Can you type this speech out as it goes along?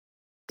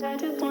I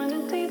just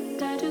wanna see,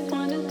 I just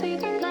wanna see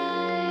the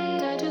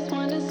light. I just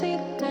wanna see,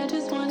 I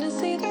just wanna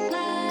see the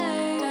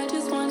light. I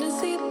just wanna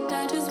see,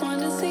 I just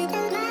wanna see the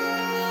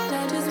light.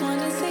 I just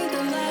wanna see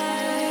the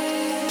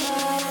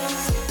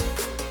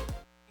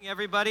light.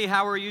 Everybody,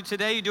 how are you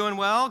today? You doing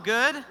well?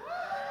 Good?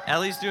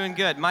 Ellie's doing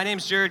good. My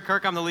name's Jared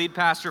Kirk. I'm the lead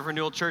pastor of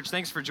Renewal Church.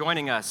 Thanks for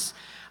joining us.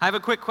 I have a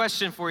quick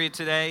question for you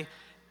today.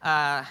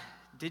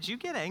 Did you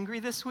get angry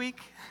this week?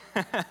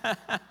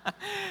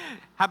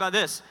 How about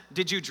this?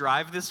 Did you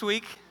drive this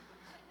week?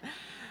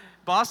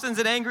 Boston's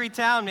an angry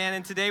town, man,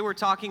 and today we're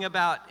talking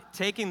about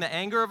taking the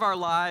anger of our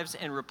lives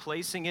and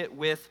replacing it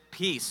with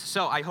peace.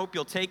 So I hope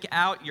you'll take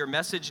out your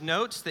message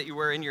notes that you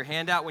were in your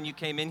handout when you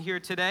came in here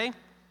today.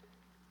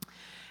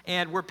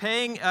 And we're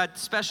paying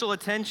special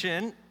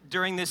attention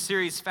during this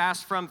series,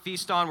 Fast From,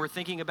 Feast On. We're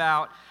thinking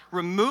about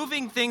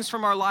removing things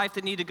from our life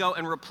that need to go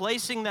and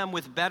replacing them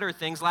with better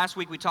things. Last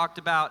week we talked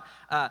about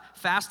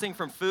fasting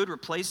from food,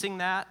 replacing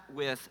that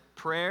with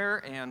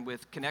prayer and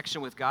with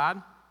connection with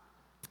God.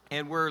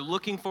 And we're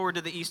looking forward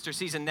to the Easter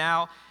season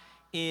now.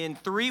 In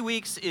 3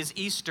 weeks is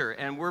Easter,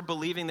 and we're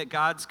believing that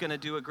God's going to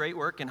do a great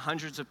work in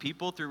hundreds of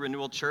people through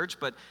Renewal Church,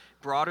 but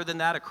broader than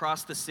that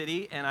across the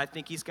city, and I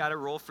think He's got a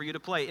role for you to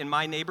play. In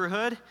my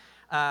neighborhood,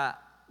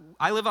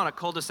 I live on a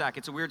cul-de-sac.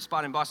 It's a weird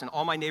spot in Boston.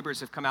 All my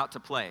neighbors have come out to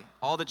play.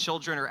 All the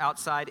children are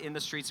outside in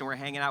the streets, and we're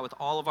hanging out with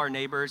all of our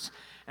neighbors.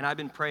 And I've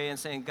been praying,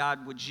 saying,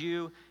 God, would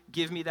you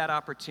give me that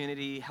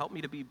opportunity, help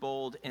me to be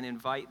bold, and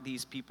invite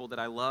these people that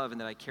I love and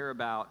that I care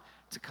about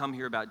to come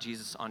hear about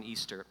Jesus on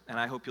Easter. And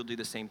I hope you'll do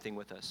the same thing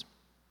with us.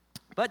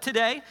 But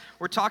today,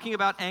 we're talking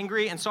about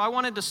angry, and so I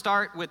wanted to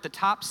start with the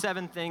top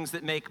 7 things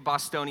that make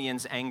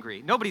Bostonians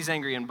angry. Nobody's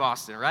angry in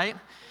Boston, right?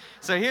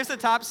 So here's the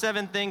top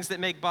 7 things that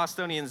make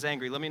Bostonians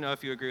angry. Let me know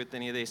if you agree with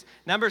any of these.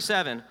 Number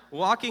 7,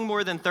 walking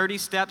more than 30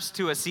 steps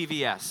to a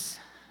CVS.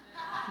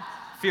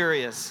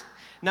 Furious.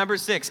 Number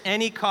 6,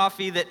 any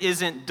coffee that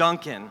isn't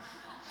Dunkin'.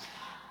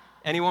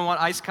 Anyone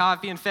want iced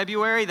coffee in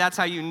February? That's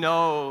how you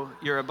know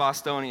you're a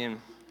Bostonian.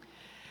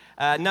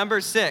 Number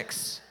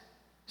 6,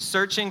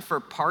 searching for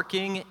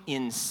parking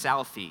in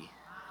Southie.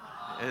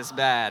 It's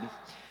bad.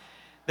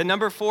 The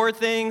number 4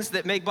 things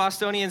that make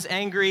Bostonians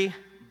angry,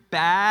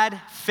 bad,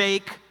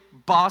 fake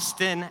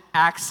Boston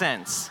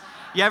accents.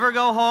 You ever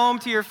go home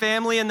to your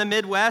family in the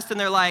Midwest and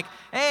they're like,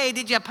 hey,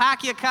 did you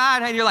park your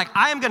car? And you're like,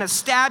 I am going to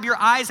stab your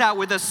eyes out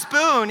with a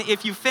spoon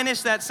if you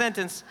finish that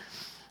sentence.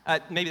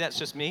 Maybe that's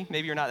just me.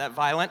 Maybe you're not that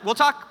violent. We'll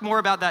talk more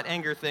about that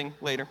anger thing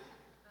later.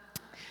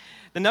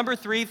 The number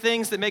 3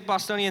 things that make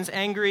Bostonians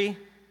angry,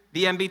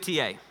 the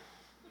MBTA.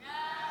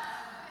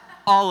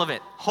 All of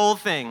it, whole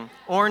thing.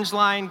 Orange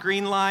line,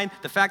 green line,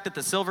 the fact that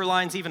the silver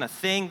line's even a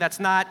thing, that's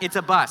not, it's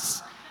a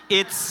bus.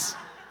 It's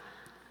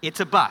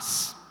a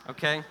bus,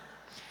 okay?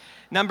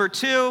 Number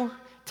 2,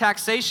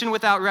 taxation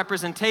without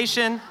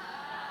representation.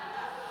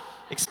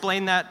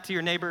 Explain that to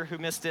your neighbor who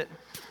missed it.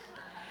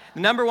 The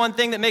number 1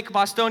 thing that makes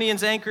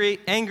Bostonians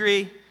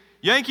angry,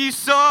 Yankees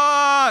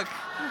suck!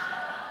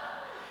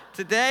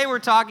 Today we're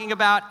talking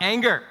about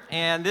anger,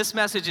 and this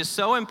message is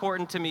so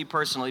important to me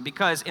personally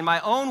because in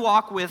my own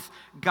walk with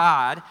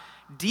God,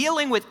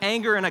 dealing with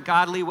anger in a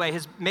godly way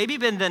has maybe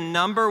been the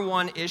number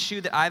 1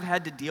 issue that I've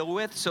had to deal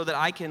with so that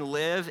I can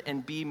live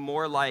and be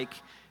more like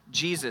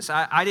Jesus.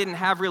 I didn't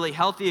have really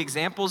healthy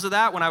examples of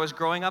that when I was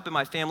growing up in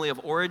my family of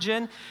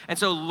origin, and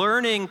so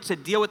learning to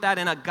deal with that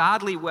in a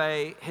godly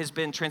way has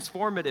been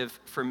transformative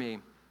for me.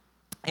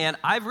 And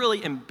I've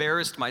really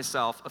embarrassed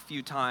myself a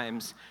few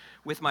times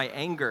with my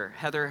anger.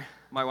 Heather,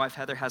 my wife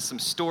Heather, has some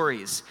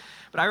stories.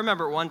 But I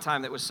remember one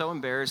time that was so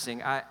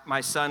embarrassing.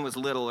 My son was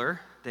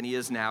littler than he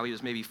is now. He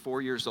was maybe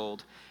 4 years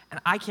old.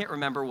 And I can't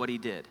remember what he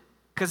did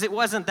because it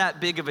wasn't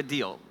that big of a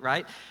deal,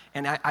 right?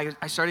 And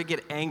I started to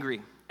get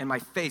angry and my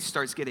face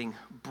starts getting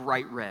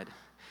bright red.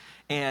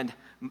 And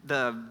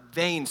the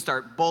veins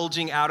start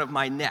bulging out of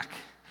my neck.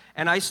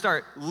 And I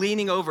start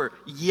leaning over,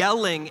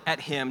 yelling at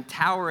him,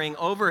 towering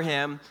over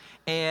him.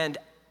 And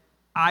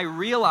I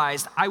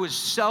realized I was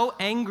so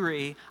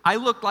angry, I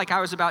looked like I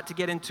was about to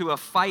get into a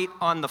fight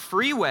on the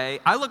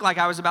freeway. I looked like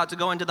I was about to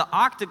go into the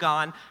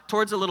octagon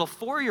towards a little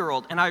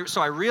 4-year-old. And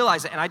so I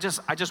realized it, and I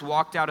just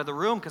walked out of the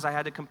room because I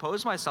had to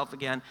compose myself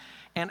again.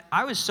 And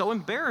I was so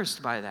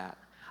embarrassed by that.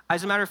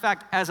 As a matter of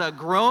fact, as a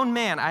grown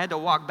man, I had to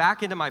walk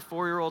back into my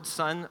 4-year-old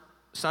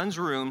son's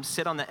room,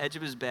 sit on the edge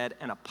of his bed,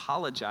 and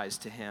apologize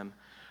to him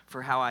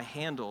for how I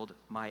handled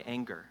my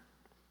anger.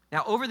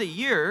 Now, over the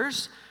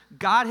years,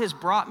 God has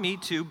brought me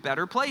to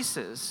better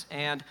places,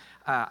 and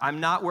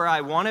I'm not where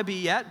I want to be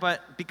yet,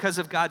 but because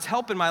of God's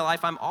help in my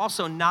life, I'm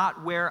also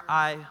not where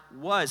I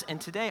was. And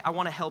today, I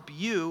want to help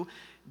you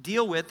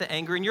deal with the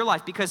anger in your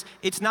life, because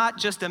it's not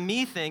just a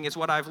me thing, is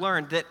what I've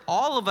learned, that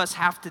all of us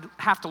have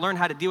to learn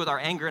how to deal with our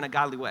anger in a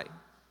godly way.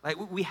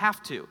 Like, we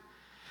have to.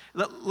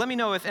 Let me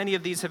know if any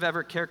of these have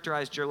ever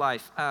characterized your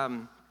life.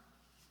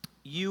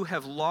 You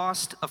have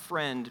lost a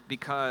friend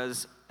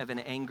because of an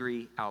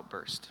angry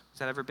outburst. Has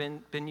that ever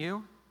been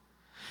you?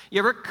 You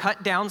ever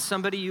cut down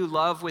somebody you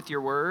love with your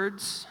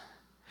words?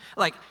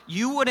 Like,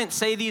 you wouldn't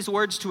say these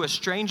words to a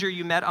stranger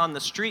you met on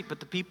the street, but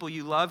the people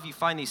you love, you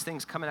find these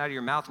things coming out of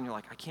your mouth, and you're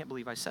like, I can't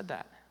believe I said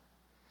that.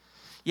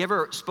 You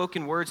ever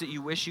spoken words that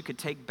you wish you could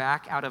take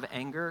back out of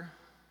anger?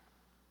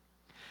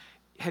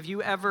 Have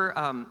you ever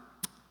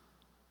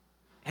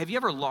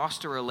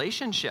lost a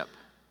relationship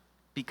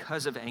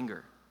because of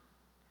anger?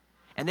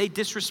 And they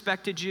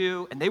disrespected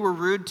you, and they were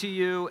rude to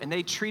you, and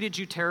they treated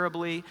you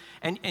terribly,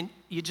 and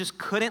you just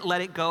couldn't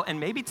let it go. And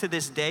maybe to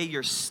this day,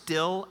 you're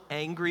still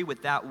angry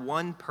with that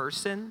one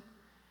person,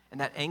 and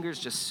that anger is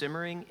just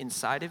simmering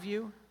inside of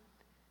you.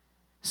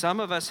 Some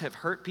of us have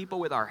hurt people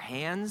with our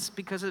hands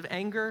because of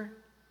anger.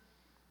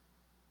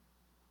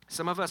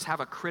 Some of us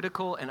have a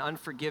critical and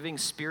unforgiving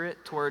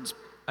spirit towards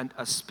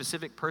a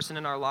specific person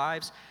in our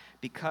lives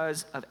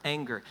because of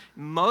anger.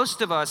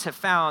 Most of us have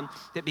found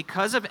that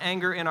because of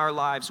anger in our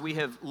lives, we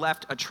have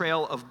left a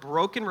trail of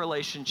broken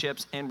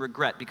relationships and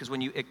regret. Because when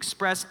you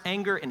express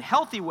anger in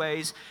healthy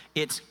ways,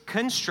 it's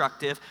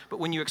constructive. But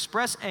when you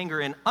express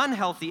anger in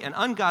unhealthy and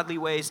ungodly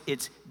ways,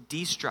 it's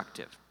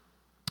destructive.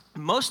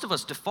 Most of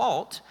us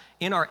default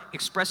in our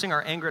expressing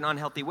our anger in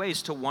unhealthy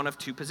ways to one of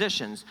two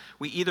positions.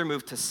 We either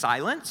move to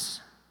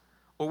silence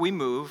or we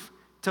move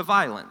to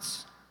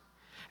violence.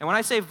 And when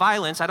I say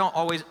violence, I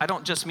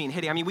don't just mean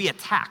hitting. I mean, we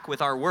attack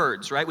with our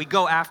words, right? We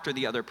go after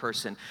the other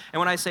person. And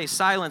when I say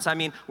silence, I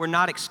mean, we're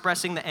not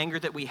expressing the anger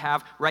that we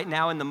have right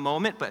now in the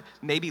moment, but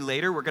maybe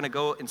later we're going to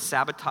go and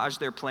sabotage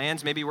their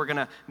plans. Maybe we're going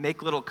to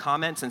make little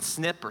comments and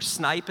snip or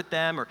snipe at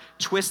them or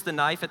twist the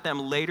knife at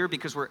them later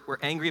because we're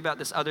angry about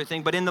this other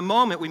thing. But in the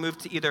moment, we move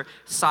to either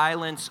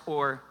silence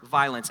or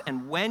violence.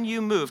 And when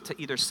you move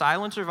to either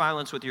silence or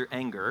violence with your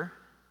anger,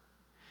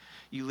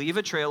 you leave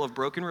a trail of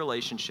broken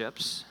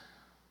relationships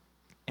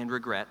and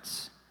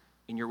regrets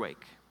in your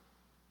wake.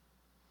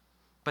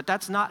 But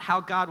that's not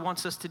how God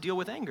wants us to deal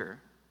with anger.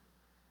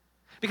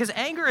 Because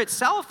anger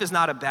itself is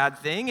not a bad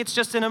thing, it's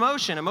just an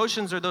emotion.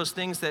 Emotions are those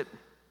things that,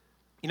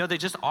 they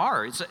just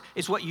are.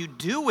 It's what you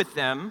do with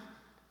them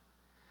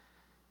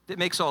that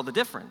makes all the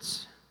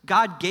difference.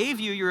 God gave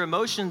you your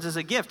emotions as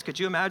a gift. Could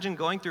you imagine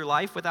going through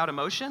life without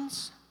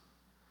emotions?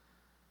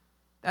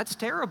 That's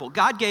terrible.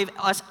 God gave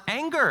us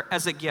anger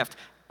as a gift.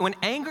 When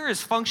anger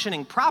is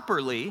functioning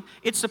properly,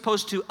 it's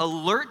supposed to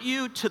alert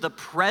you to the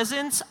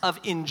presence of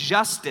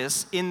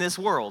injustice in this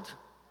world,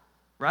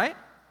 right?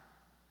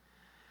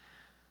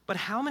 But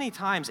how many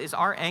times is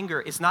our anger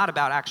is not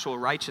about actual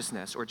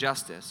righteousness or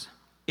justice?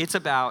 It's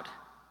about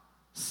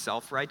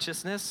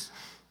self-righteousness.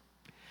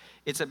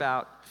 It's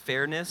about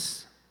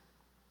fairness.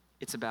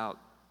 It's about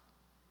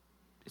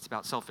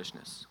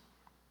selfishness.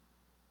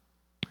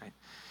 Right?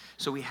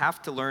 So we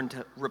have to learn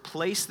to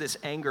replace this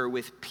anger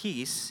with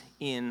peace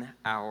in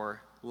our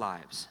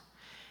lives.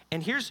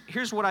 And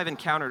here's what I've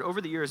encountered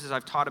over the years as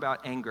I've taught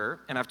about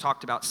anger and I've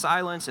talked about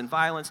silence and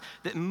violence,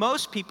 that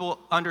most people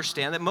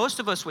understand, that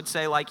most of us would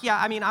say like, yeah,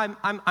 I mean,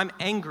 I'm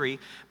angry,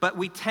 but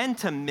we tend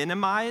to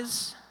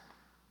minimize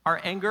our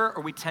anger,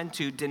 or we tend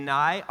to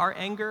deny our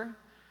anger,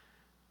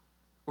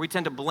 or we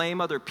tend to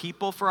blame other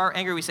people for our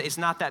anger. We say it's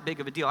not that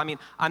big of a deal. I mean,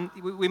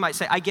 we might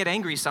say I get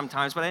angry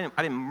sometimes, but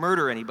I didn't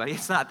murder anybody.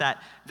 It's not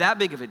that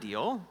big of a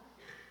deal.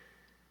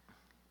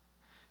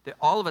 That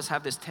all of us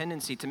have this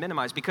tendency to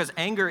minimize, because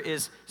anger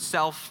is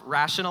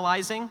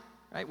self-rationalizing,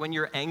 right? When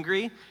you're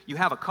angry, you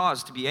have a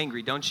cause to be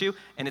angry, don't you?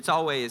 And it's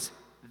always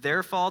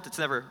their fault. It's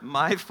never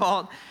my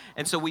fault.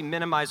 And so we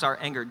minimize our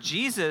anger.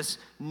 Jesus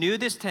knew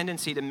this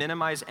tendency to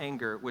minimize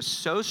anger was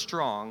so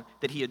strong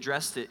that he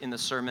addressed it in the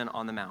Sermon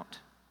on the Mount.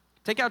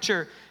 Take out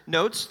your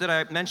notes that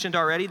I mentioned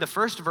already. The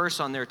first verse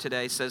on there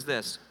today says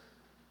this.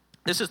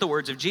 This is the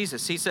words of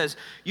Jesus. He says,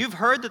 "You've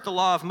heard that the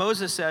law of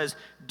Moses says,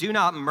 'Do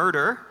not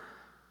murder.'"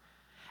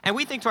 And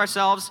we think to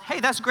ourselves, hey,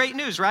 that's great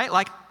news, right?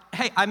 Like,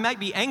 hey, I might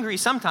be angry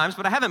sometimes,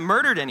 but I haven't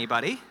murdered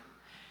anybody.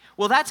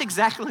 Well, that's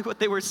exactly what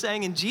they were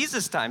saying in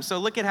Jesus' time. So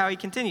look at how he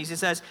continues. He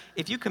says,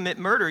 if you commit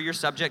murder, you're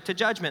subject to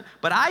judgment.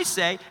 But I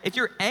say, if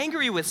you're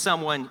angry with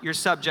someone, you're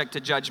subject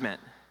to judgment.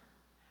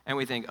 And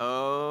we think,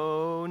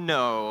 oh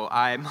no,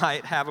 I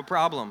might have a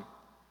problem.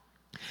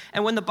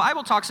 And when the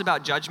Bible talks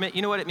about judgment,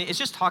 you know what it means? It's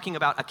just talking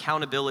about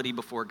accountability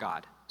before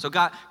God. So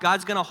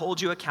God's going to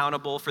hold you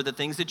accountable for the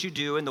things that you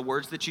do and the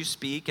words that you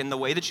speak and the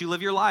way that you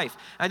live your life.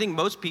 I think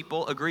most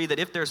people agree that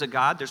if there's a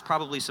God, there's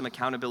probably some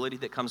accountability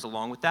that comes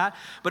along with that.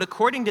 But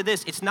according to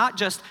this, it's not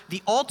just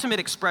the ultimate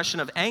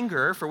expression of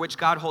anger for which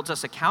God holds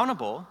us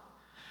accountable,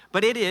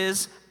 but it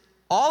is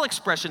all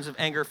expressions of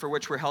anger for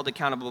which we're held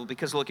accountable,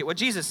 because look at what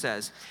Jesus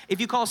says.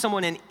 If you call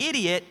someone an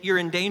idiot, you're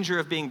in danger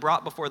of being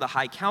brought before the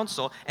high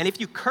council. And if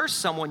you curse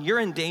someone, you're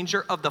in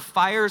danger of the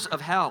fires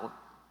of hell.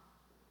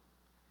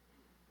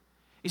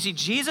 You see,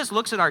 Jesus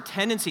looks at our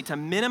tendency to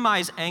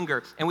minimize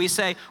anger, and we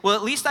say, well,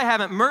 at least I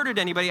haven't murdered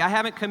anybody. I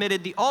haven't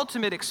committed the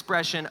ultimate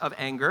expression of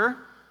anger.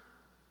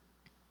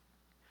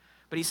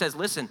 But he says,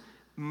 listen,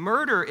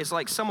 murder is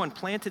like someone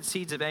planted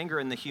seeds of anger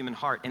in the human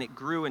heart, and it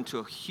grew into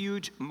a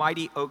huge,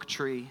 mighty oak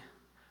tree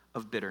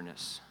of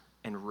bitterness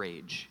and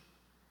rage.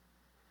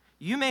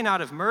 You may not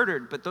have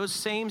murdered, but those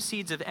same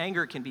seeds of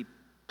anger can be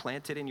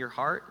planted in your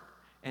heart,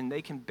 and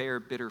they can bear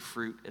bitter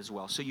fruit as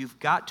well. So you've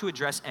got to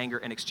address anger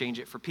and exchange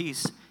it for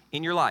peace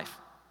in your life.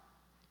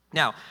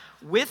 Now,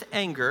 with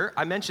anger,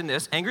 I mentioned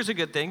this, anger's a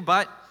good thing,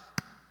 but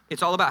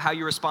it's all about how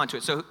you respond to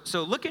it.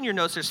 So look in your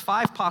notes, there's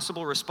 5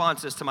 possible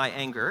responses to my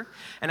anger.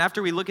 And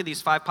after we look at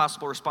these 5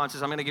 possible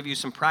responses, I'm gonna give you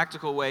some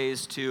practical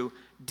ways to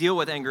deal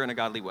with anger in a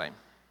godly way.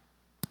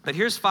 But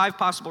here's 5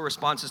 possible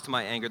responses to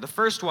my anger. The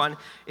first one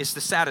is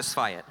to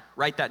satisfy it.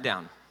 Write that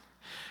down.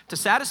 To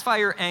satisfy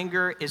your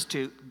anger is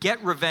to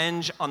get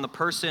revenge on the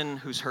person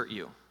who's hurt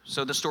you.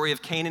 So the story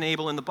of Cain and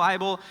Abel in the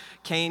Bible,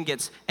 Cain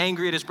gets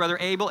angry at his brother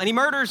Abel and he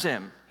murders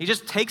him. He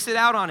just takes it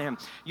out on him.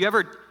 You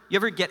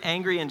ever get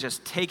angry and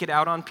just take it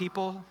out on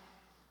people?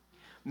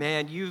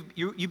 Man,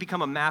 you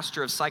become a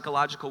master of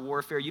psychological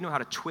warfare. You know how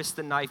to twist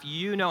the knife.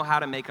 You know how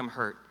to make them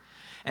hurt.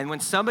 And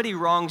when somebody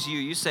wrongs you,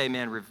 you say,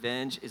 man,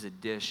 revenge is a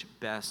dish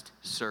best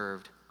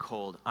served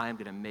cold. I'm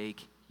going to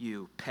make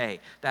you pay.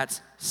 That's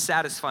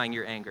satisfying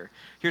your anger.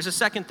 Here's a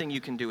second thing you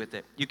can do with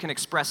it. You can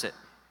express it.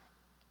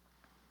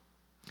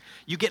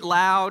 You get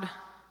loud.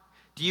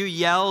 Do you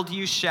yell? Do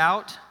you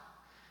shout?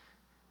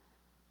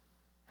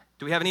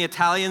 Do we have any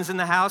Italians in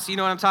the house? You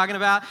know what I'm talking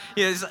about?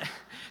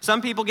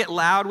 Some people get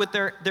loud with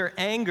their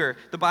anger.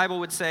 The Bible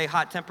would say,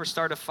 hot tempers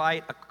start a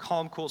fight, a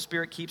calm, cool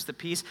spirit keeps the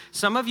peace.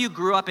 Some of you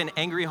grew up in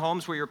angry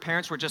homes where your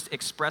parents were just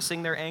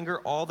expressing their anger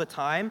all the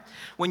time.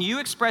 When you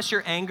express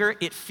your anger,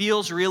 it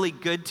feels really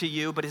good to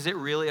you, but is it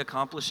really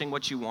accomplishing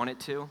what you want it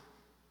to?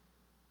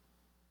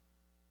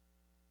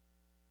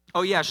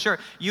 Oh yeah, sure.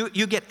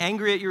 You get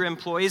angry at your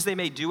employees. They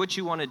may do what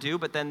you want to do,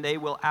 but then they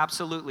will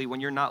absolutely,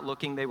 when you're not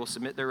looking, they will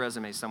submit their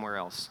resume somewhere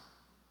else.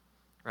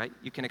 Right?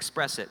 You can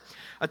express it.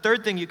 A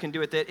third thing you can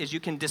do with it is you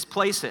can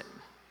displace it.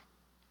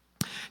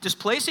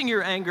 Displacing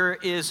your anger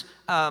is,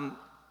 anger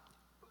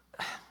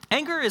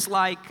is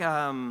like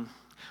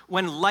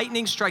when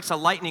lightning strikes a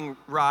lightning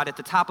rod at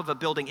the top of a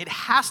building. It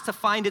has to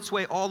find its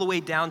way all the way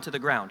down to the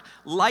ground.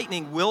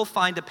 Lightning will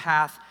find a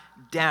path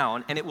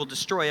down, and it will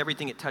destroy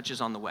everything it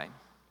touches on the way.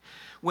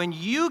 When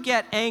you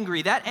get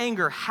angry, that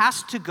anger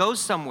has to go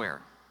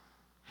somewhere.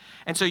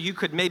 And so you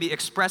could maybe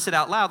express it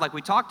out loud like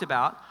we talked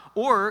about,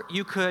 or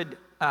you could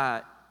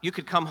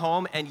come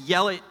home and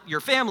yell at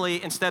your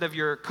family instead of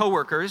your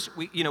coworkers.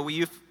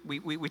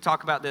 We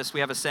talk about this. We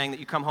have a saying that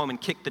you come home and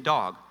kick the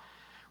dog,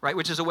 right?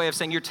 Which is a way of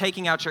saying you're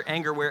taking out your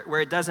anger where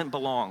it doesn't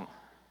belong.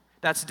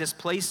 That's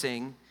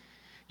displacing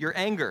your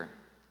anger.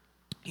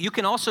 You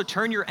can also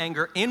turn your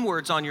anger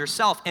inwards on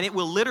yourself, and it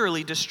will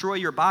literally destroy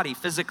your body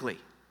physically.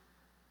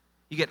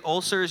 You get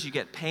ulcers, you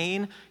get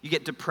pain, you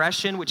get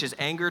depression, which is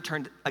anger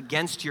turned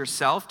against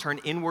yourself, turned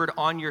inward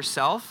on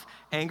yourself.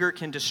 Anger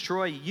can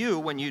destroy you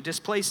when you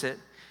displace it.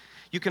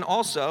 You can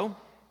also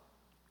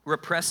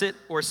repress it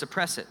or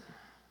suppress it.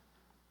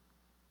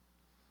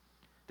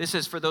 This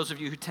is for those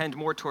of you who tend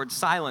more towards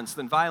silence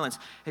than violence.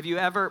 Have you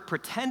ever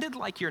pretended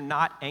like you're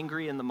not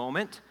angry in the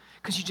moment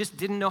because you just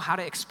didn't know how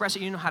to express it,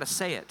 you didn't know how to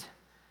say it?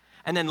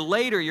 And then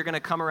later you're going to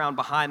come around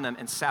behind them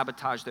and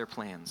sabotage their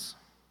plans.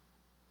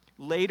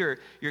 Later,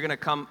 you're gonna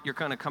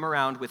come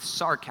around with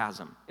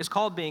sarcasm. It's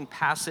called being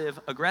passive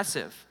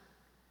aggressive.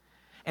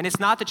 And it's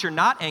not that you're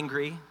not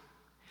angry,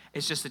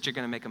 it's just that you're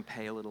gonna make them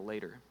pay a little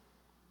later.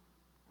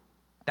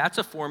 That's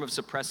a form of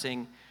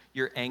suppressing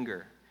your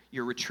anger.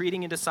 You're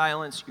retreating into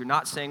silence, you're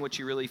not saying what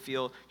you really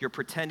feel, you're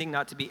pretending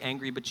not to be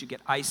angry, but you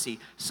get icy.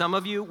 Some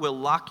of you will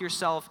lock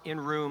yourself in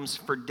rooms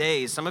for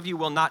days. Some of you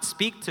will not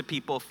speak to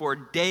people for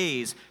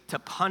days to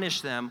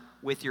punish them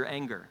with your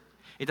anger.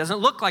 It doesn't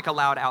look like a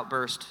loud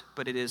outburst,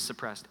 but it is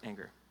suppressed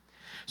anger.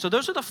 So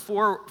those are the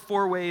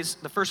four ways,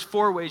 the first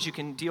 4 ways you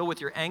can deal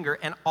with your anger,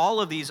 and all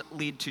of these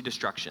lead to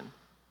destruction.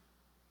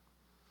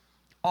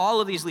 All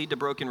of these lead to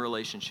broken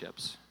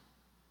relationships.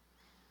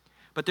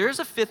 But there is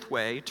a 5th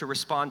way to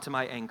respond to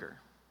my anger.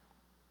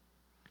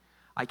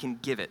 I can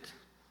give it.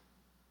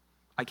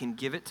 I can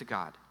give it to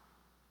God.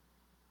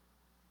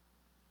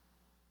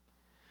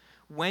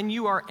 When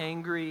you are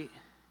angry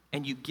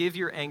and you give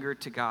your anger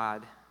to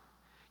God,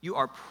 you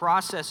are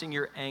processing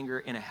your anger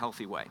in a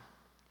healthy way.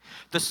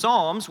 The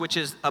Psalms, which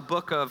is a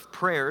book of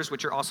prayers,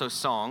 which are also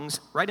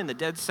songs, right in the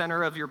dead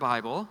center of your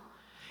Bible,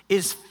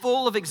 is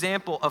full of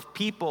example of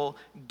people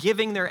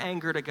giving their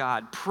anger to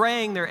God,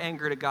 praying their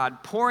anger to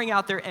God, pouring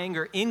out their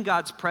anger in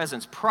God's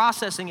presence,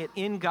 processing it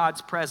in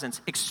God's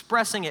presence,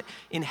 expressing it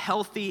in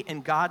healthy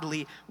and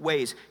godly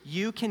ways.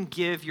 You can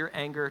give your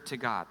anger to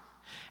God.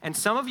 And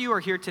some of you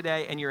are here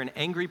today and you're an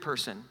angry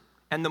person.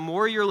 And the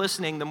more you're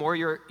listening, the more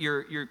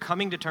you're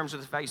coming to terms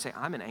with the fact you say,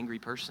 I'm an angry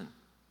person.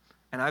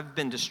 And I've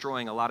been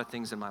destroying a lot of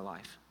things in my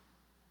life.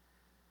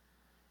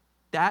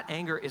 That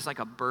anger is like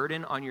a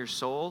burden on your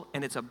soul,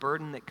 and it's a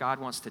burden that God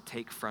wants to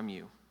take from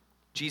you.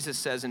 Jesus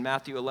says in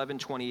Matthew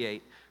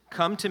 11:28,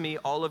 come to me,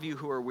 all of you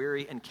who are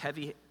weary and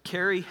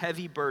carry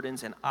heavy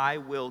burdens, and I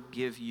will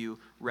give you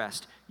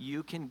rest.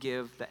 You can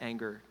give the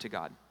anger to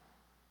God.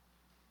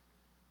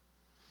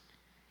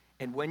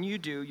 And when you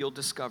do, you'll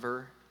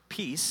discover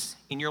peace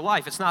in your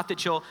life. It's not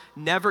that you'll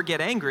never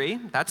get angry.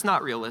 That's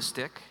not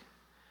realistic.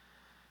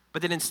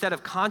 But that instead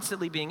of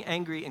constantly being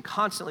angry and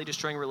constantly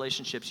destroying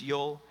relationships,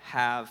 you'll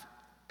have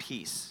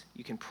peace.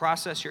 You can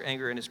process your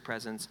anger in his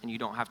presence, and you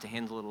don't have to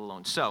handle it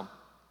alone. So,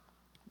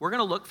 we're going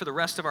to look for the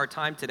rest of our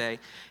time today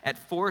at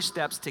 4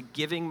 steps to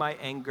giving my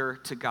anger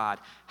to God.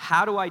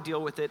 How do I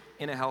deal with it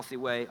in a healthy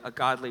way, a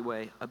godly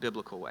way, a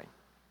biblical way?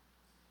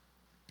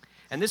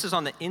 And this is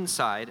on the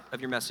inside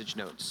of your message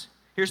notes.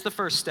 Here's the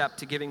first step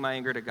to giving my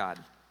anger to God.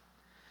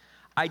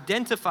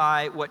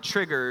 Identify what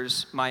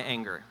triggers my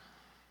anger.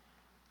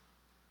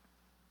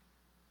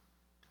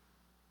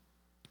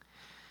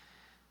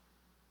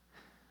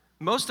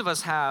 Most of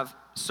us have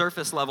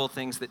surface level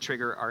things that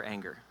trigger our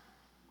anger.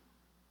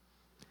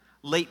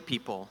 Late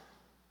people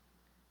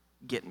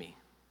get me.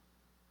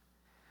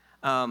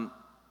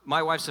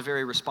 My wife's a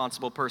very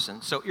responsible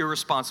person, so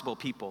irresponsible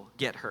people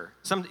get her.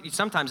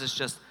 Sometimes it's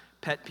just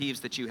pet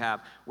peeves that you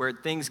have where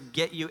things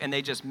get you and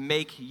they just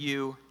make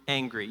you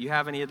angry. You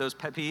have any of those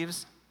pet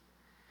peeves?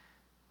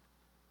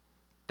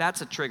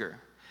 That's a trigger,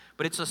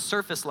 but it's a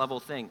surface level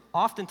thing.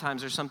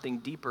 Oftentimes there's something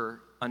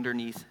deeper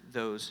underneath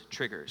those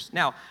triggers.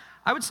 Now,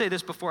 I would say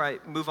this before I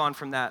move on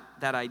from that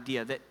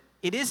idea, that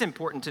it is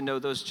important to know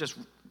those just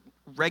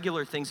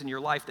regular things in your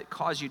life that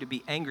cause you to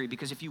be angry,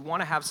 because if you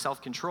want to have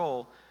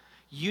self-control,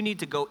 you need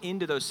to go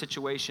into those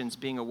situations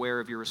being aware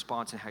of your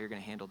response and how you're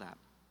going to handle that.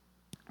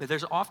 But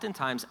there's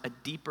oftentimes a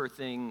deeper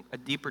thing, a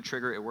deeper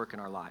trigger at work in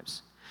our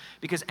lives,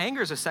 because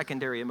anger is a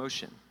secondary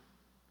emotion.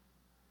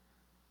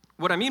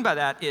 What I mean by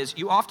that is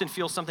you often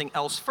feel something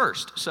else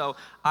first. So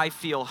I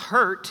feel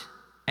hurt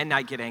and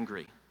I get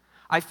angry.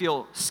 I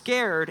feel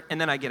scared, and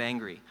then I get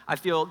angry. I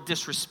feel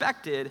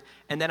disrespected,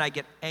 and then I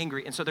get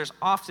angry. And so there's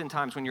often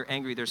times when you're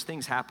angry, there's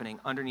things happening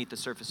underneath the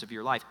surface of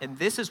your life. And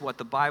this is what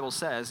the Bible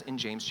says in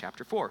James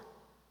chapter 4.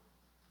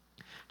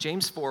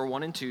 James 4,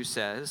 1 and 2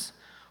 says,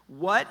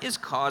 "What is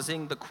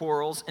causing the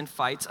quarrels and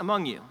fights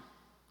among you?"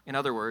 In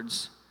other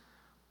words,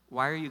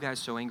 why are you guys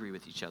so angry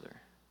with each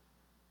other?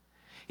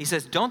 He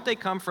says, "Don't they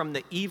come from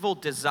the evil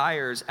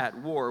desires at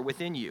war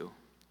within you?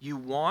 You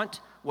want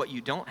what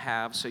you don't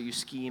have, so you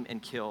scheme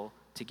and kill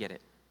to get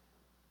it."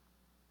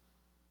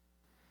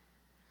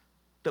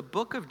 The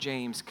book of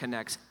James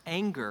connects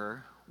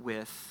anger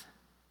with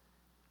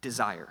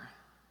desire.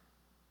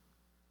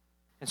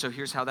 And so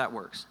here's how that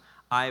works.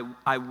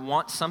 I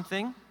want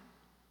something,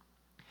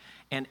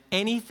 and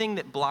anything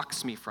that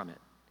blocks me from it,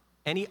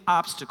 any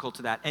obstacle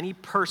to that, any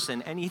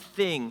person,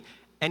 anything,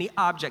 any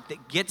object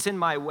that gets in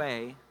my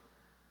way,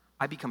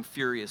 I become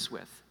furious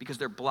with, because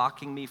they're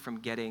blocking me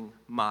from getting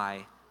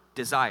my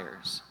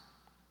desires.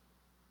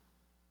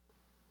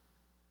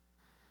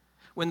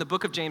 When the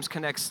book of James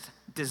connects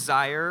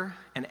desire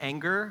and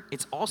anger,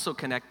 it's also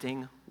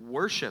connecting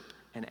worship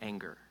and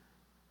anger.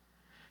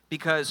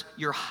 Because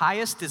your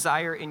highest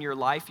desire in your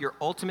life, your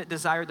ultimate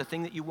desire, the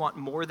thing that you want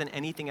more than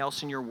anything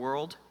else in your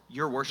world,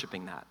 you're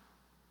worshiping that,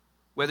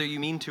 whether you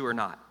mean to or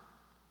not.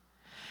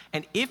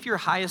 And if your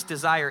highest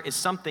desire is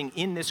something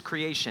in this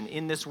creation,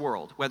 in this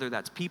world, whether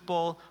that's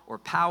people or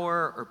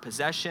power or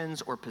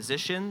possessions or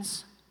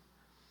positions,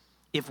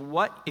 if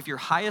your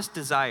highest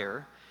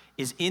desire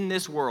is in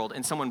this world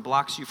and someone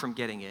blocks you from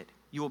getting it,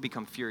 you will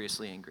become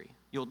furiously angry.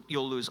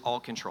 You'll lose all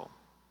control.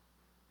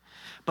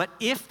 But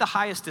if the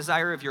highest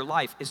desire of your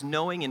life is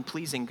knowing and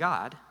pleasing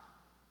God,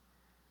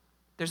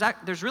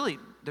 there's really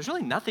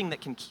nothing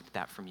that can keep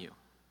that from you.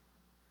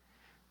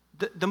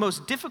 The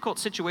most difficult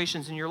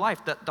situations in your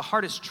life, the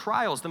hardest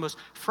trials, the most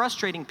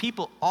frustrating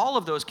people, all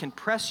of those can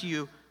press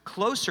you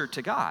closer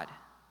to God.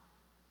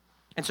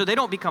 And so they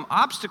don't become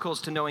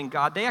obstacles to knowing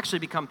God. They actually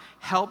become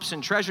helps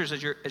and treasures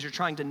as you're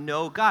trying to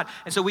know God.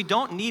 And so we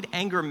don't need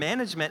anger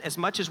management as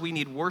much as we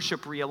need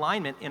worship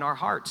realignment in our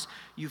hearts.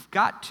 You've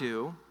got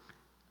to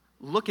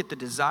look at the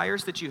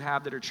desires that you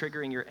have that are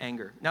triggering your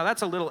anger. Now,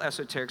 that's a little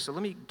esoteric, so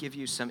let me give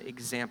you some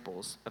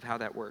examples of how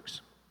that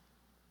works.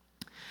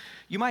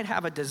 You might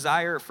have a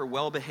desire for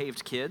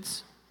well-behaved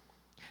kids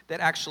that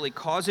actually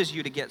causes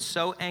you to get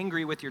so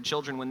angry with your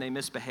children when they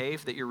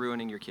misbehave that you're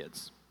ruining your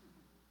kids.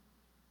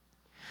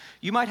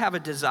 You might have a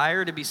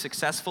desire to be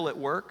successful at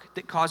work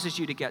that causes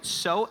you to get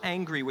so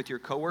angry with your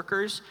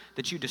coworkers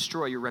that you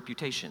destroy your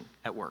reputation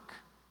at work.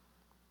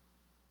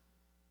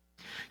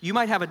 You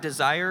might have a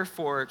desire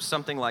for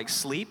something like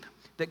sleep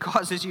that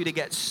causes you to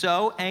get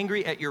so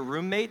angry at your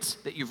roommates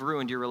that you've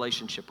ruined your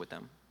relationship with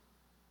them.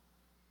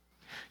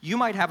 You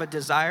might have a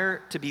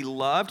desire to be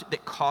loved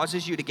that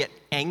causes you to get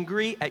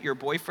angry at your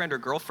boyfriend or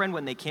girlfriend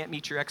when they can't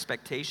meet your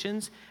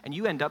expectations, and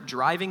you end up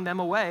driving them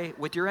away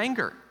with your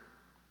anger.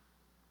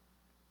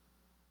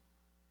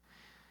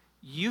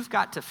 You've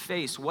got to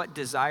face what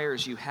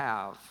desires you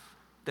have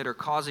that are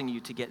causing you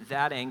to get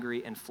that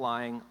angry and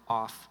flying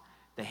off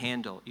the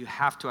handle. You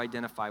have to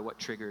identify what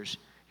triggers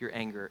your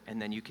anger,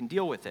 and then you can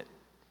deal with it.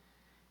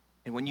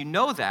 And when you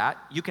know that,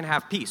 you can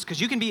have peace,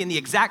 because you can be in the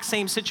exact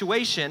same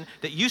situation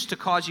that used to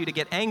cause you to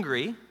get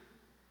angry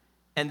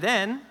and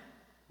then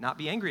not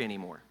be angry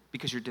anymore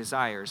because your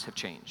desires have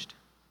changed.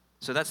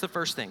 So that's the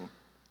first thing.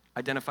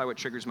 Identify what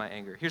triggers my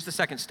anger. Here's the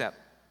second step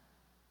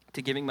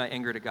to giving my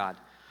anger to God.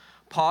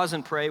 Pause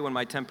and pray when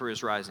my temper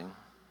is rising.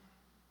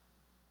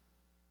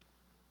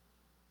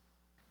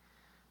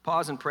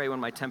 Pause and pray when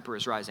my temper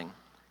is rising.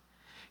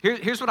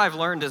 Here's what I've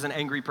learned as an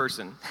angry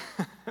person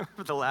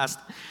for the last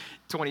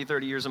 20,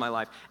 30 years of my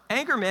life.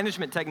 Anger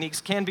management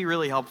techniques can be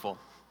really helpful.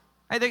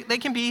 Right? They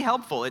can be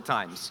helpful at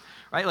times,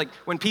 right? Like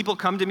when people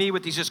come to me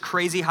with these just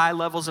crazy high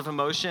levels of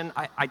emotion,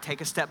 I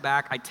take a step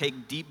back, I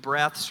take deep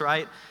breaths,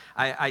 right?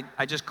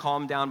 I just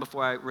calm down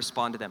before I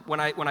respond to them. When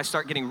I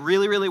start getting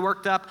really, really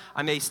worked up,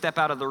 I may step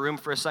out of the room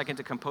for a second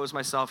to compose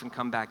myself and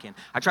come back in.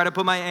 I try to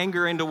put my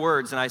anger into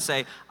words and I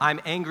say, I'm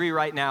angry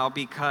right now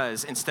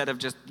because, instead of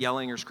just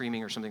yelling or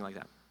screaming or something like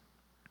that.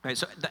 Right,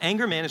 so the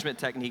anger management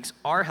techniques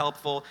are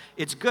helpful.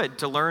 It's good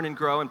to learn and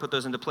grow and put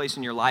those into place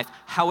in your life.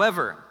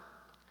 However,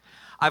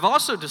 I've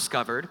also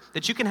discovered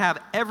that you can have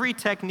every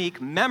technique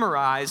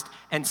memorized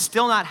and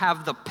still not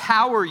have the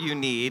power you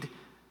need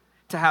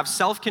to have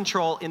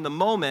self-control in the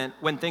moment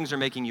when things are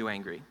making you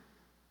angry.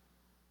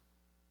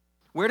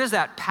 Where does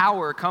that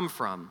power come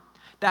from?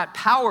 That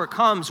power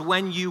comes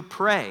when you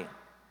pray.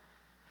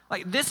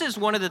 Like, this is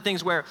one of the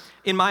things where,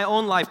 in my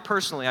own life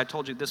personally, I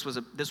told you this was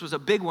a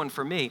big one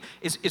for me,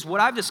 is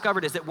what I've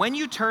discovered is that when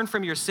you turn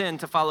from your sin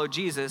to follow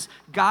Jesus,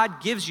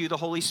 God gives you the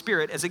Holy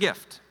Spirit as a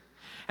gift.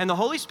 And the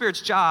Holy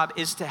Spirit's job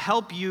is to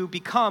help you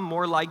become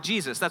more like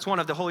Jesus. That's one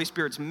of the Holy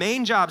Spirit's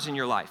main jobs in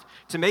your life,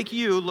 to make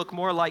you look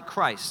more like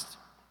Christ.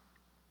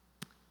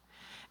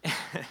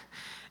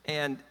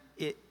 And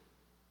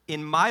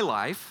in my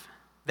life,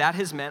 that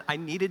has meant I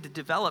needed to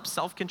develop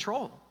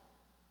self-control.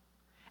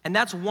 And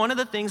that's one of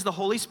the things the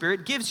Holy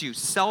Spirit gives you,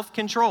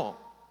 self-control.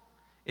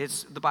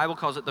 The Bible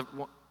calls it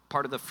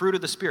part of the fruit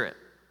of the Spirit.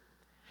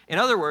 In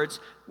other words,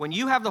 when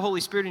you have the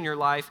Holy Spirit in your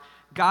life,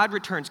 God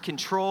returns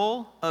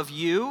control of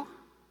you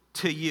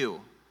to you.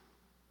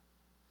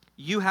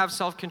 You have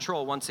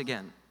self-control once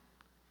again.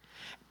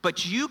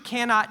 But you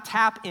cannot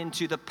tap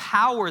into the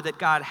power that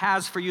God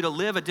has for you to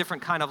live a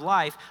different kind of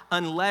life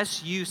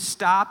unless you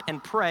stop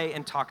and pray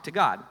and talk to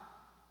God.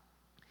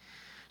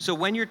 So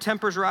when your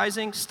temper's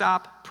rising,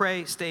 stop,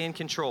 pray, stay in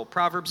control.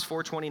 Proverbs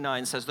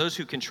 4:29 says, those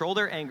who control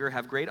their anger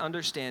have great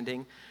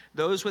understanding.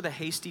 Those with a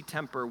hasty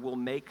temper will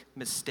make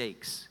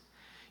mistakes.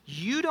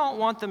 You don't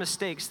want the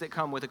mistakes that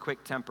come with a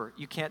quick temper.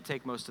 You can't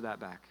take most of that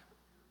back.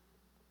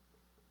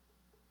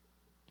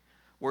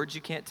 Words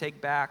you can't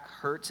take back,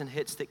 hurts and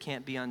hits that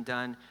can't be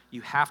undone. You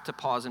have to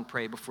pause and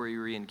pray before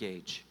you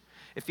re-engage.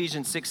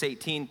 Ephesians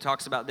 6:18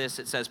 talks about this.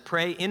 It says,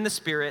 pray in the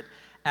Spirit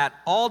at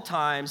all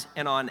times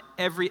and on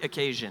every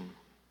occasion.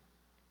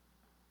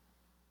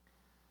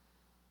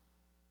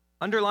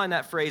 Underline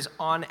that phrase,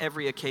 on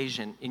every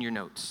occasion, in your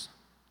notes.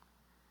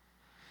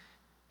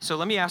 So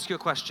let me ask you a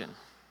question.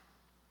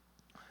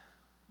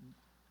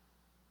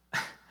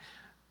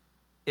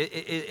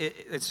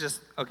 It's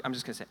just, okay, I'm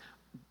just going to say,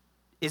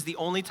 is the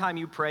only time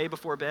you pray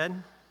before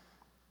bed?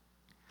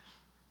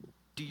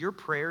 Do your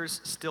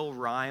prayers still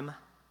rhyme?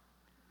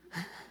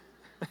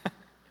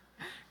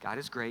 God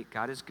is great,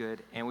 God is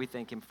good, and we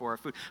thank him for our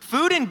food.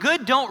 Food and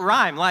good don't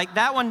rhyme. Like,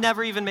 that one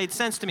never even made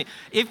sense to me.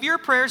 If your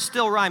prayers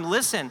still rhyme,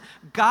 listen,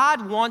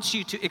 God wants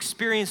you to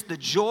experience the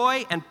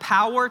joy and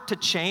power to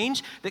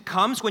change that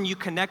comes when you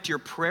connect your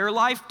prayer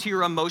life to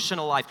your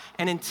emotional life.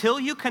 And until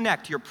you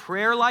connect your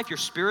prayer life, your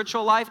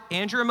spiritual life,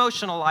 and your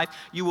emotional life,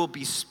 you will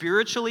be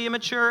spiritually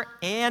immature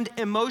and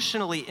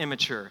emotionally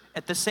immature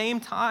at the same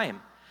time.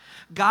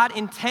 God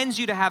intends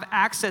you to have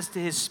access to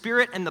his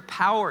Spirit and the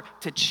power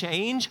to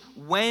change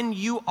when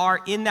you are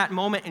in that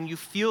moment and you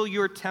feel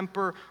your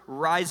temper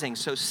rising.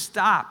 So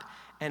stop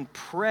and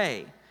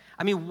pray.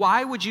 I mean,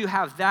 why would you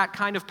have that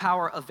kind of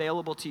power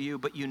available to you,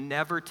 but you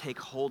never take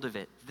hold of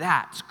it?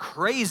 That's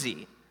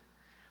crazy.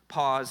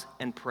 Pause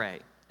and pray.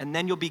 And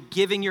then you'll be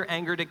giving your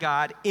anger to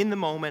God in the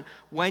moment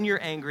when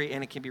you're angry,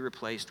 and it can be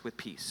replaced with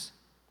peace.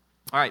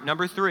 All right,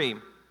 number 3.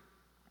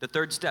 The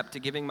third step to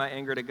giving my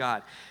anger to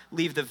God.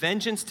 Leave the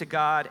vengeance to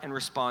God and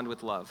respond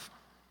with love.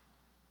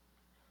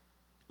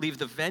 Leave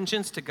the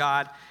vengeance to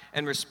God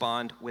and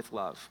respond with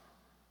love.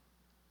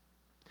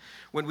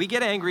 When we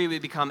get angry, we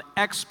become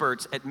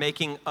experts at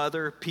making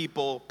other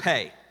people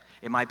pay.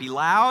 It might be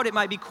loud, it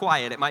might be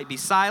quiet, it might be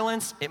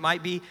silence, it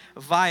might be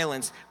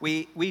violence.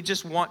 We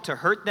just want to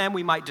hurt them.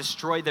 We might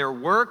destroy their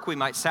work. We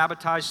might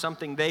sabotage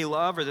something they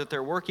love or that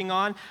they're working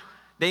on.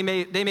 They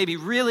may be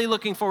really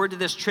looking forward to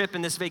this trip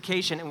and this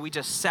vacation, and we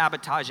just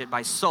sabotage it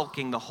by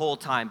sulking the whole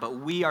time, but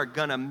we are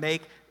gonna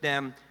make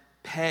them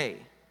pay.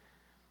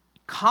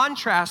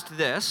 Contrast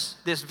this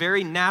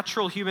very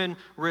natural human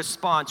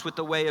response with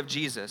the way of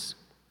Jesus.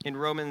 In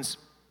Romans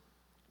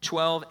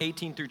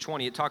 12:18 through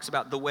 20, it talks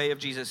about the way of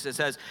Jesus. It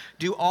says,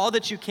 do all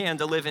that you can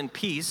to live in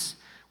peace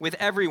with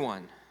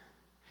everyone.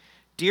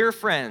 Dear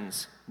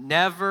friends,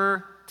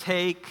 never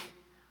take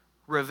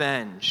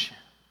revenge.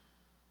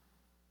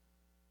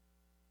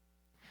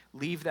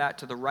 Leave that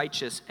to the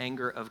righteous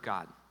anger of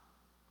God.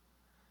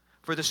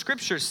 For the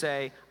scriptures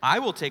say, I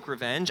will take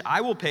revenge, I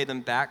will pay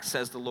them back,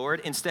 says the Lord.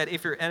 Instead,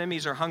 if your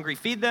enemies are hungry,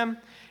 feed them.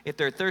 If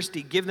they're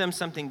thirsty, give them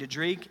something to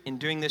drink. In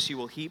doing this, you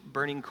will heap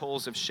burning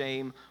coals of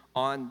shame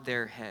on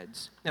their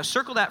heads. Now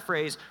circle that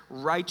phrase,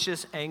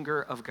 righteous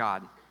anger of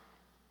God.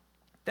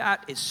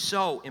 That is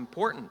so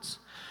important.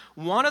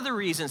 One of the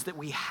reasons that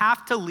we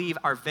have to leave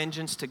our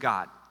vengeance to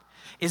God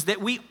is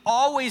that we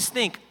always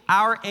think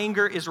our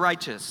anger is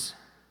righteous.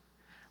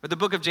 But the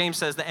book of James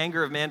says the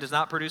anger of man does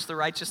not produce the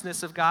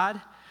righteousness of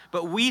God,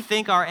 but we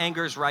think our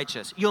anger is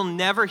righteous. You'll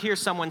never hear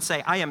someone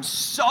say, I am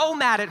so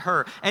mad at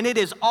her, and it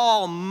is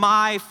all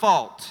my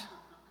fault.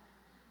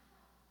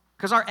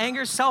 Because our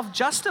anger is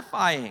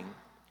self-justifying.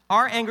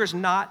 Our anger is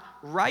not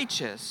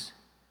righteous,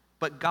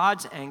 but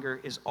God's anger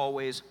is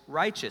always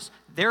righteous.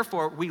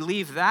 Therefore, we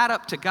leave that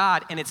up to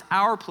God, and it's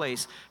our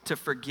place to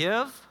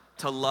forgive,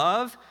 to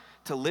love,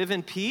 to live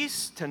in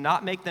peace, to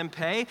not make them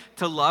pay,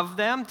 to love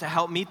them, to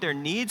help meet their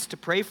needs, to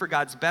pray for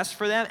God's best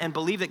for them, and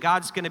believe that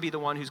God's going to be the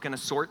one who's going to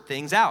sort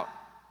things out.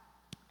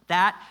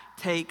 That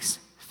takes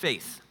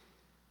faith,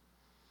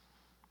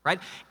 right?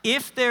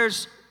 If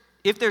there's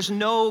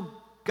no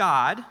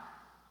God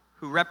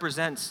who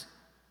represents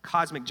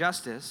cosmic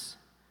justice,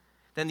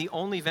 then the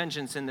only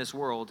vengeance in this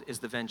world is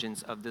the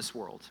vengeance of this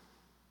world.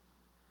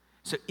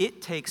 So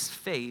it takes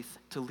faith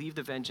to leave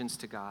the vengeance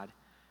to God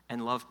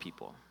and love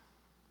people.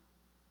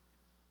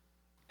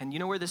 And you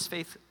know where this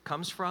faith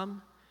comes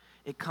from?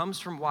 It comes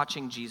from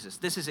watching Jesus.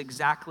 This is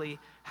exactly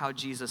how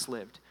Jesus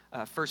lived.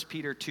 1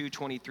 Peter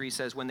 2:23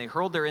 says, when they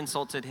hurled their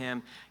insults at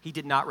him, he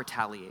did not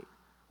retaliate.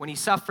 When he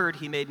suffered,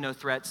 he made no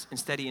threats.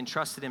 Instead, he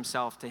entrusted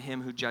himself to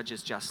him who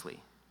judges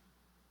justly.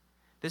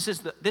 This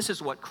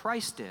is what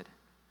Christ did.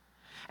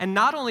 And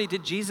not only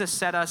did Jesus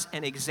set us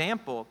an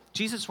example,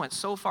 Jesus went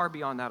so far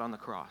beyond that on the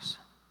cross.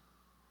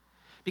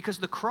 Because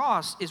the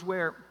cross is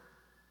where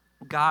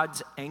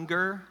God's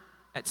anger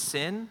at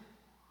sin.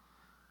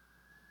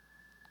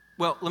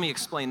 Well, let me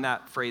explain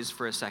that phrase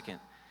for a second.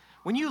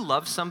 When you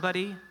love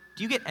somebody,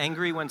 do you get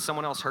angry when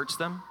someone else hurts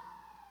them?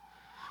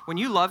 When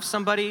you love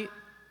somebody,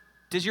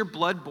 does your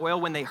blood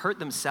boil when they hurt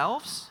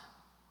themselves?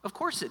 Of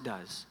course it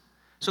does.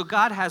 So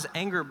God has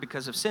anger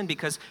because of sin,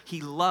 because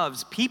he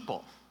loves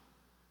people.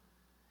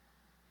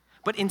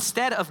 But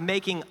instead of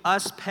making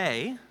us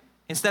pay,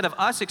 instead of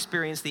us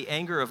experience the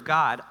anger of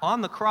God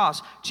on the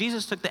cross,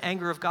 Jesus took the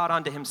anger of God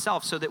onto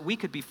himself so that we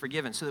could be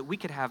forgiven, so that we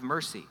could have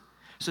mercy,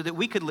 so that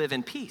we could live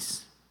in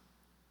peace.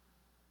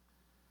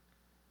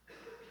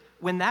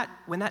 When that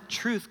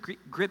truth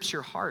grips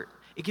your heart,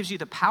 it gives you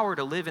the power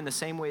to live in the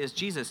same way as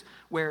Jesus,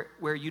 where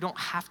you don't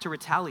have to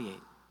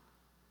retaliate.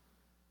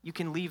 You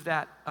can leave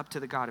that up to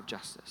the God of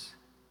justice.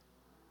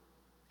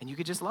 And you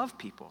can just love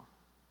people.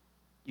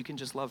 You can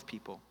just love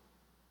people.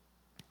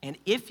 And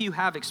if you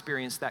have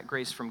experienced that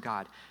grace from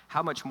God,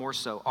 how much more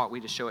so ought we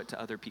to show it to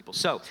other people?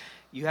 So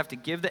you have to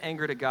give the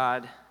anger to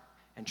God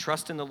and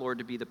trust in the Lord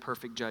to be the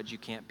perfect judge you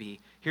can't be.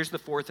 Here's the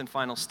fourth and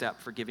final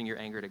step for giving your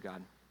anger to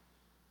God.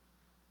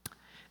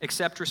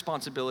 Accept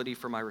responsibility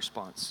for my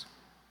response.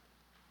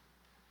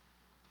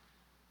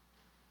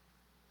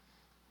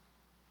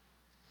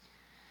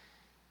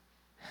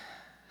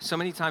 So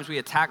many times we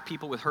attack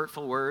people with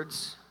hurtful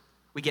words.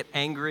 We get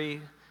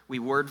angry. We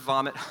word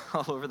vomit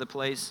all over the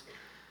place.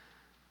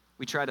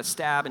 We try to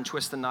stab and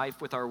twist the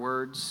knife with our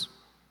words.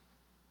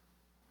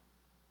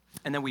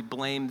 And then we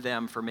blame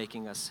them for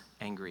making us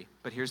angry.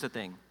 But here's the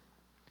thing.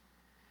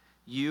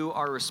 You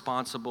are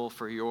responsible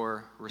for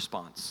your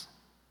response.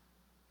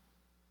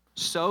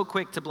 So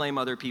quick to blame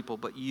other people,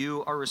 but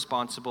you are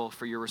responsible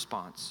for your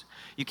response.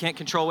 You can't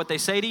control what they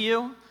say to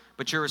you,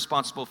 but you're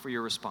responsible for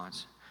your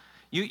response.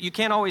 You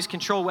can't always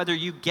control whether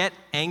you get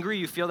angry,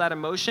 you feel that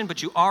emotion,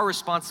 but you are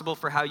responsible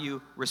for how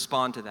you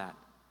respond to that.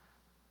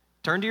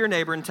 Turn to your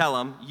neighbor and tell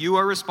them, you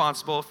are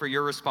responsible for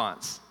your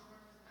response.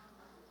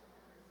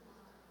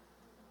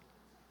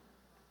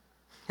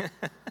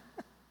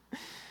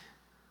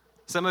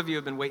 Some of you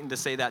have been waiting to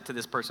say that to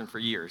this person for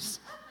years.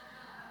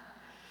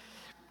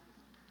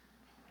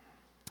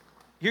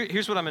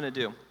 Here's what I'm going to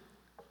do.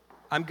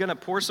 I'm going to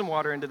pour some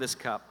water into this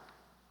cup.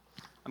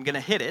 I'm going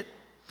to hit it,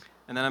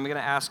 and then I'm going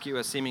to ask you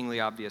a seemingly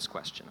obvious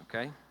question,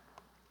 okay?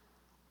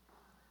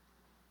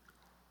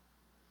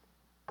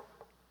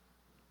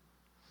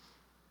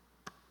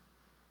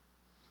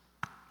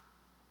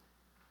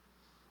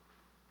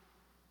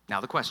 Now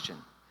the question,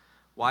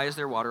 why is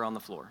there water on the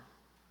floor?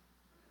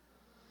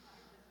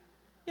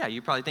 Yeah,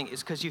 you probably think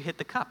it's because you hit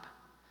the cup.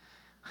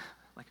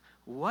 Like,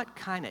 what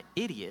kind of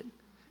idiot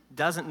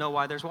doesn't know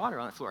why there's water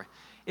on the floor?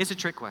 It's a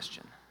trick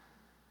question.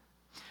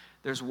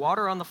 There's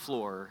water on the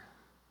floor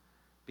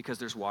because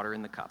there's water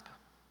in the cup.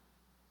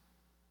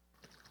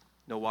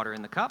 No water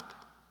in the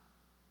cup,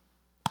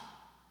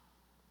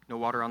 no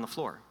water on the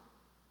floor.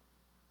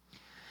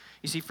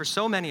 You see, for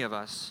so many of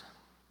us,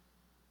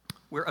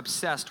 we're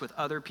obsessed with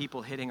other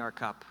people hitting our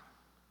cup,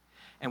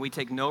 and we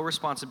take no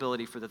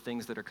responsibility for the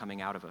things that are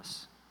coming out of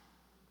us.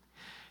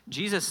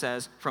 Jesus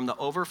says, from the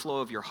overflow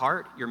of your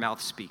heart, your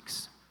mouth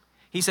speaks.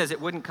 He says it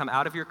wouldn't come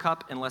out of your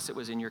cup unless it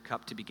was in your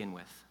cup to begin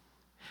with.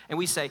 And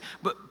we say,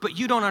 but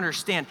you don't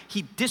understand.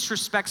 He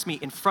disrespects me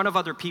in front of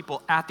other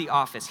people at the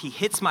office. He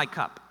hits my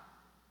cup.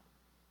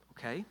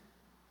 Okay?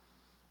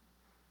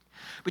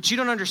 But you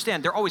don't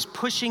understand. They're always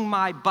pushing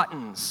my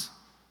buttons.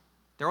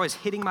 They're always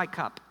hitting my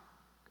cup.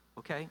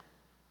 Okay?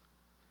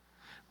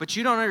 But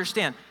you don't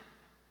understand.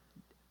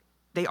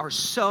 They are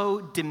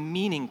so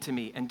demeaning to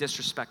me and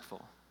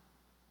disrespectful.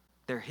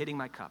 They're hitting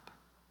my cup.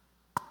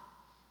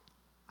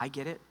 I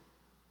get it.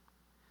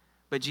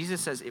 But Jesus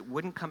says it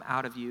wouldn't come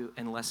out of you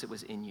unless it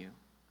was in you.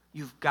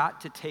 You've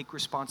got to take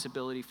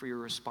responsibility for your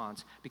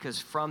response, because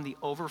from the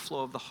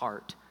overflow of the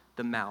heart,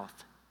 the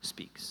mouth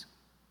speaks.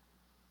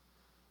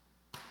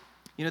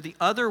 You know, the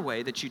other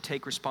way that you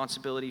take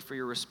responsibility for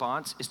your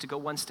response is to go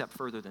one step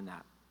further than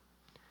that.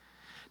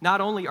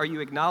 Not only are you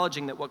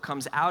acknowledging that what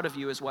comes out of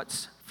you is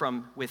what's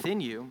from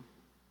within you,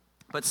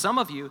 but some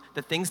of you,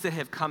 the things that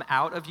have come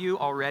out of you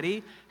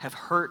already have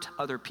hurt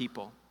other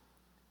people.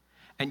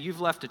 And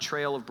you've left a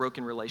trail of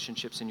broken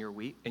relationships in your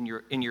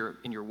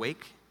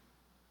wake.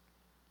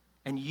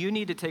 And you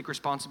need to take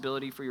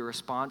responsibility for your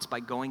response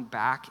by going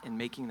back and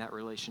making that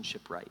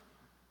relationship right.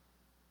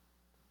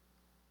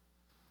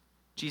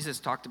 Jesus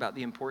talked about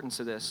the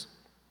importance of this.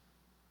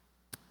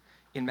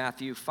 In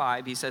Matthew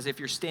 5, he says, if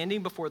you're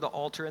standing before the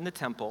altar in the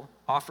temple,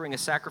 offering a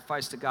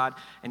sacrifice to God,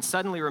 and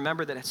suddenly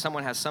remember that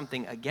someone has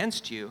something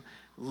against you,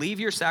 leave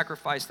your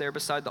sacrifice there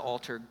beside the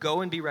altar,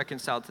 go and be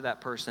reconciled to that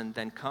person,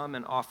 then come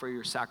and offer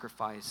your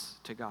sacrifice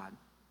to God.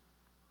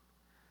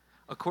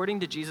 According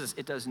to Jesus,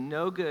 it does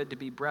no good to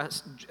be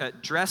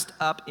dressed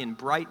up in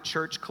bright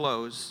church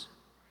clothes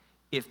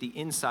if the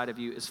inside of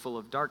you is full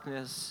of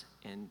darkness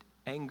and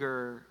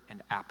anger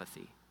and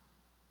apathy.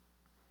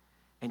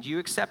 And you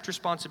accept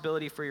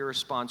responsibility for your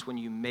response when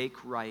you make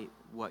right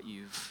what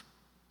you've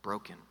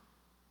broken.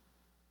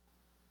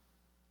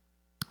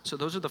 So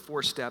those are the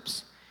 4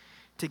 steps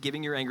to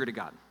giving your anger to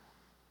God.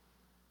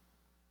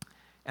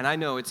 And I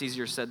know it's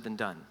easier said than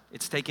done.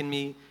 It's taken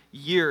me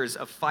years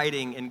of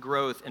fighting and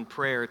growth and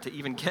prayer to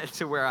even get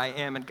to where I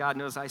am, and God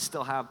knows I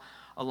still have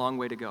a long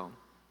way to go.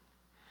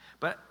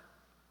 But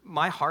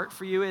my heart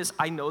for you is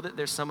I know that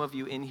there's some of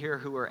you in here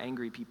who are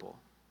angry people.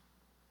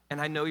 And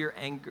I know your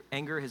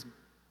anger has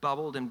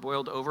bubbled and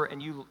boiled over,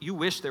 and you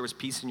wish there was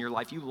peace in your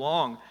life. You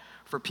long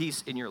for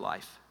peace in your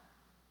life.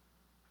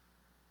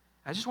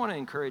 I just want to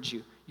encourage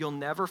you, you'll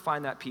never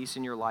find that peace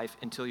in your life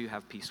until you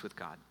have peace with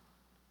God.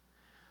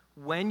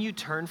 When you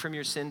turn from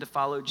your sin to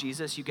follow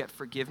Jesus, you get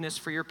forgiveness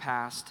for your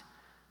past,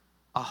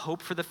 a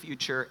hope for the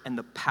future, and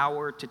the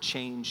power to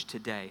change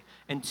today.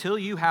 Until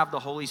you have the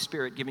Holy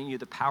Spirit giving you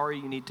the power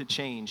you need to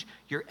change,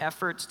 your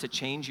efforts to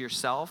change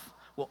yourself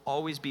will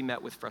always be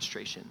met with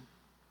frustration.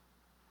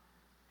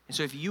 And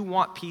so if you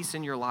want peace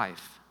in your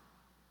life,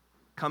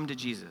 come to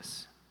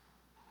Jesus.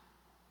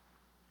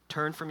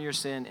 Turn from your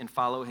sin and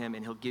follow him,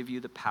 and he'll give you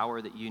the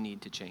power that you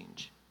need to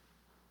change.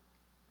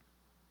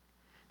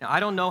 Now, I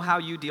don't know how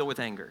you deal with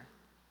anger,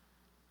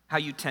 how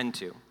you tend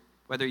to,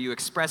 whether you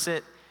express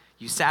it,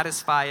 you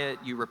satisfy it,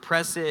 you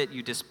repress it,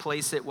 you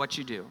displace it, what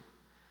you do.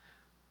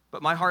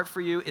 But my heart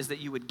for you is that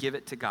you would give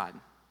it to God,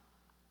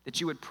 that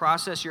you would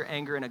process your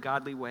anger in a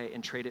godly way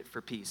and trade it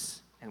for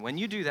peace. And when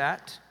you do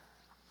that,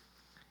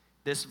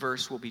 this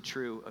verse will be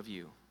true of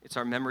you. It's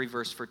our memory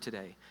verse for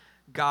today.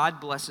 God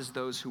blesses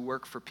those who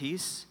work for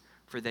peace,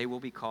 for they will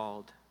be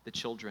called the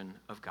children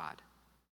of God.